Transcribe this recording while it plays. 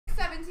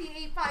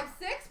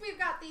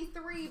the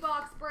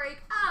 3-box break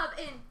of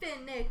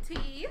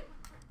Infinity.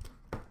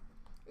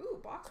 Ooh,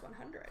 box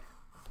 100.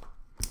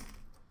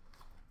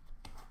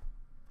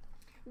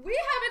 We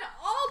have an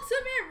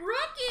Ultimate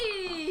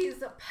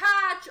Rookies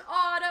patch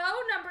auto,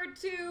 number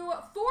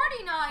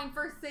 249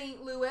 for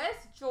St. Louis,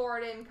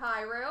 Jordan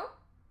Kyrou.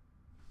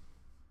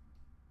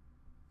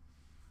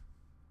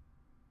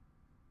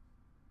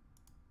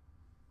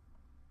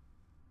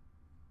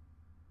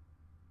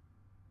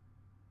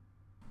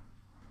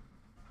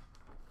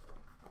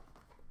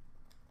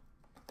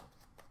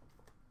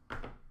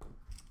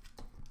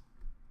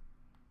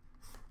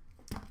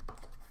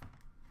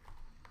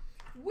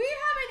 We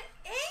have an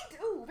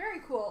inked, ooh, very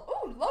cool.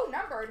 Ooh, low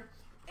numbered.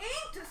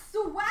 Inked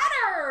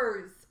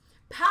sweaters.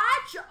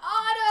 Patch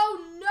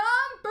auto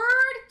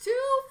numbered to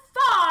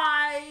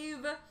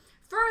 5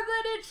 for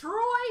the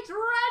Detroit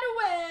Red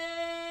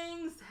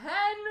Wings.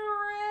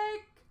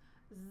 Henrik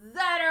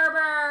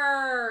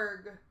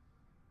Zetterberg.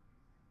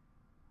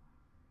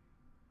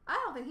 I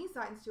don't think he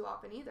signs too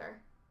often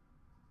either.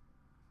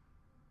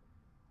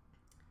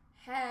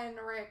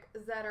 Henrik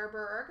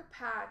Zetterberg,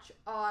 patch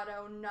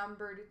auto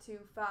numbered to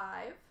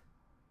 5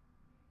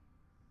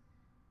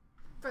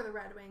 for the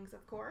Red Wings,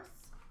 of course.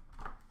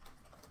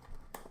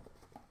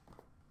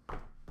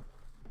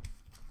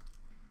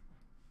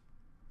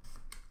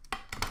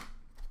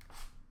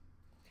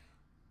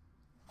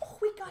 Oh,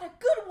 we got a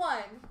good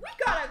one. We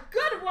got a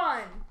good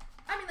one.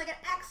 I mean, like an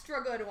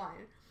extra good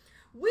one.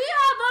 We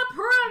have a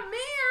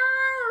Premier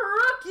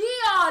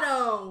Rookie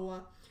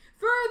auto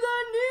for the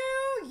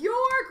New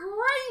York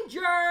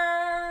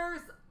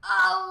Rangers,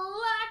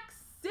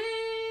 Alexis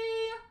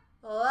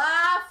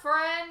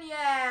Lafreniere.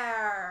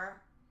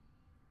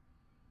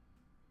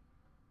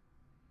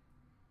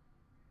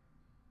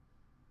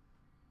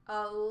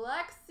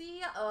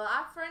 Alexis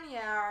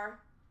Lafreniere,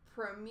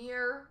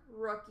 Premier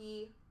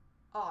Rookie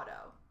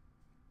auto.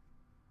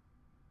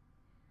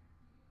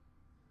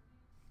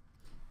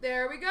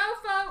 There we go,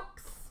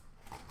 folks.